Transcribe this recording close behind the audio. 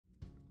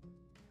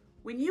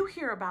When you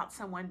hear about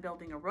someone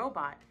building a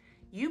robot,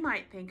 you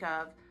might think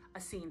of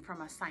a scene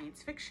from a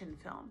science fiction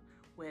film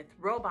with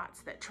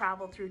robots that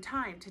travel through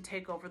time to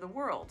take over the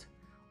world,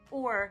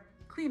 or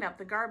clean up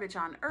the garbage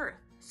on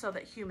Earth so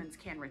that humans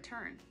can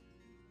return.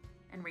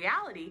 In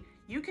reality,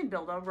 you can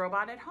build a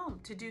robot at home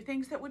to do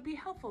things that would be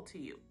helpful to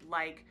you,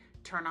 like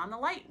turn on the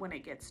light when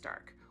it gets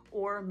dark,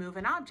 or move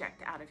an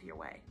object out of your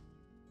way.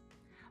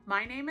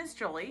 My name is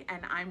Jolie,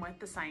 and I'm with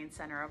the Science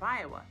Center of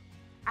Iowa.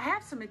 I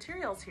have some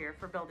materials here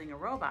for building a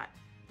robot,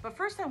 but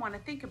first I want to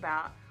think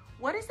about,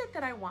 what is it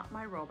that I want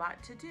my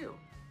robot to do?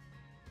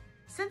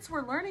 Since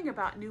we're learning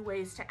about new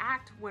ways to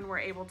act when we're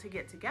able to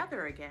get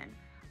together again,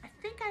 I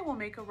think I will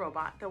make a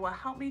robot that will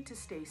help me to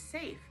stay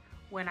safe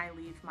when I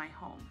leave my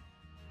home.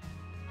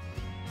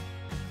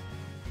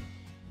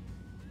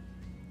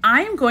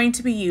 I am going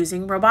to be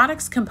using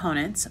robotics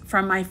components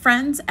from my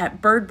friends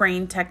at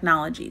BirdBrain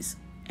Technologies,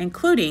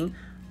 including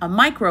a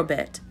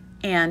microbit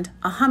and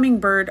a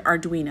hummingbird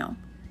Arduino.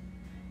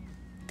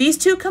 These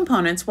two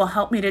components will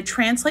help me to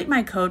translate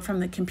my code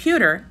from the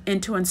computer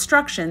into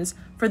instructions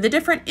for the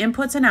different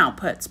inputs and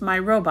outputs my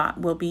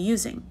robot will be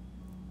using.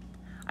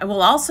 I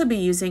will also be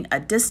using a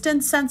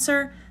distance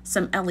sensor,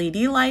 some LED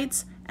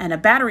lights, and a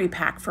battery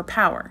pack for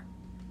power.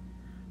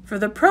 For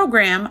the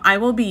program, I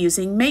will be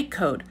using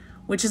MakeCode,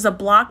 which is a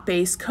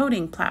block-based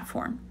coding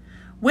platform.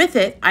 With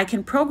it, I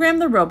can program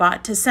the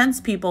robot to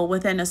sense people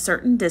within a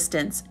certain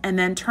distance and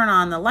then turn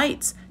on the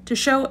lights to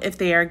show if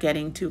they are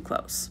getting too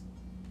close.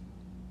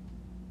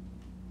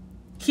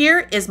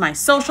 Here is my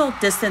social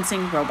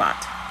distancing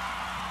robot.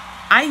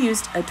 I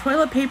used a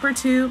toilet paper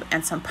tube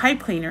and some pipe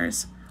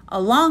cleaners,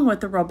 along with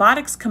the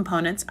robotics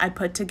components I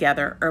put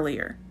together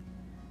earlier.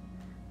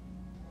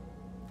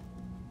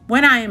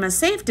 When I am a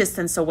safe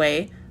distance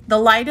away, the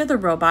light of the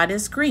robot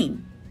is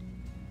green.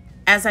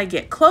 As I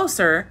get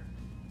closer,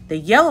 the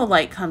yellow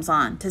light comes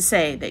on to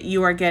say that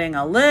you are getting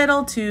a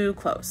little too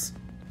close.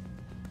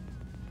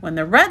 When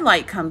the red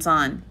light comes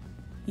on,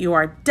 you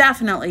are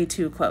definitely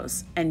too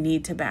close and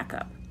need to back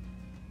up.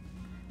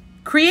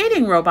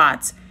 Creating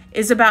robots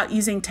is about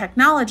using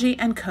technology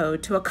and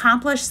code to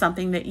accomplish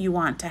something that you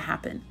want to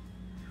happen.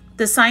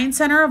 The Science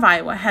Center of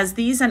Iowa has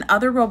these and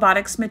other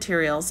robotics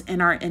materials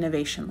in our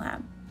Innovation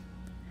Lab.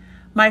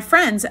 My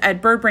friends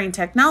at BirdBrain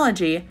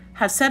Technology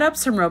have set up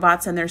some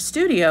robots in their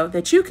studio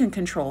that you can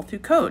control through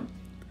code.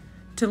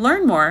 To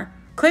learn more,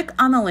 click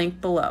on the link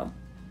below.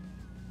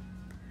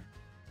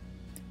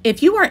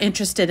 If you are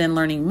interested in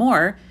learning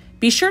more,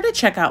 be sure to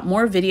check out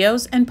more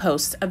videos and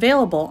posts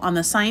available on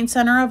the Science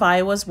Center of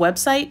Iowa's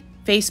website,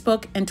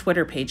 Facebook, and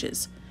Twitter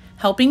pages,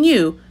 helping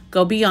you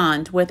go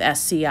beyond with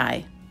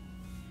SCI.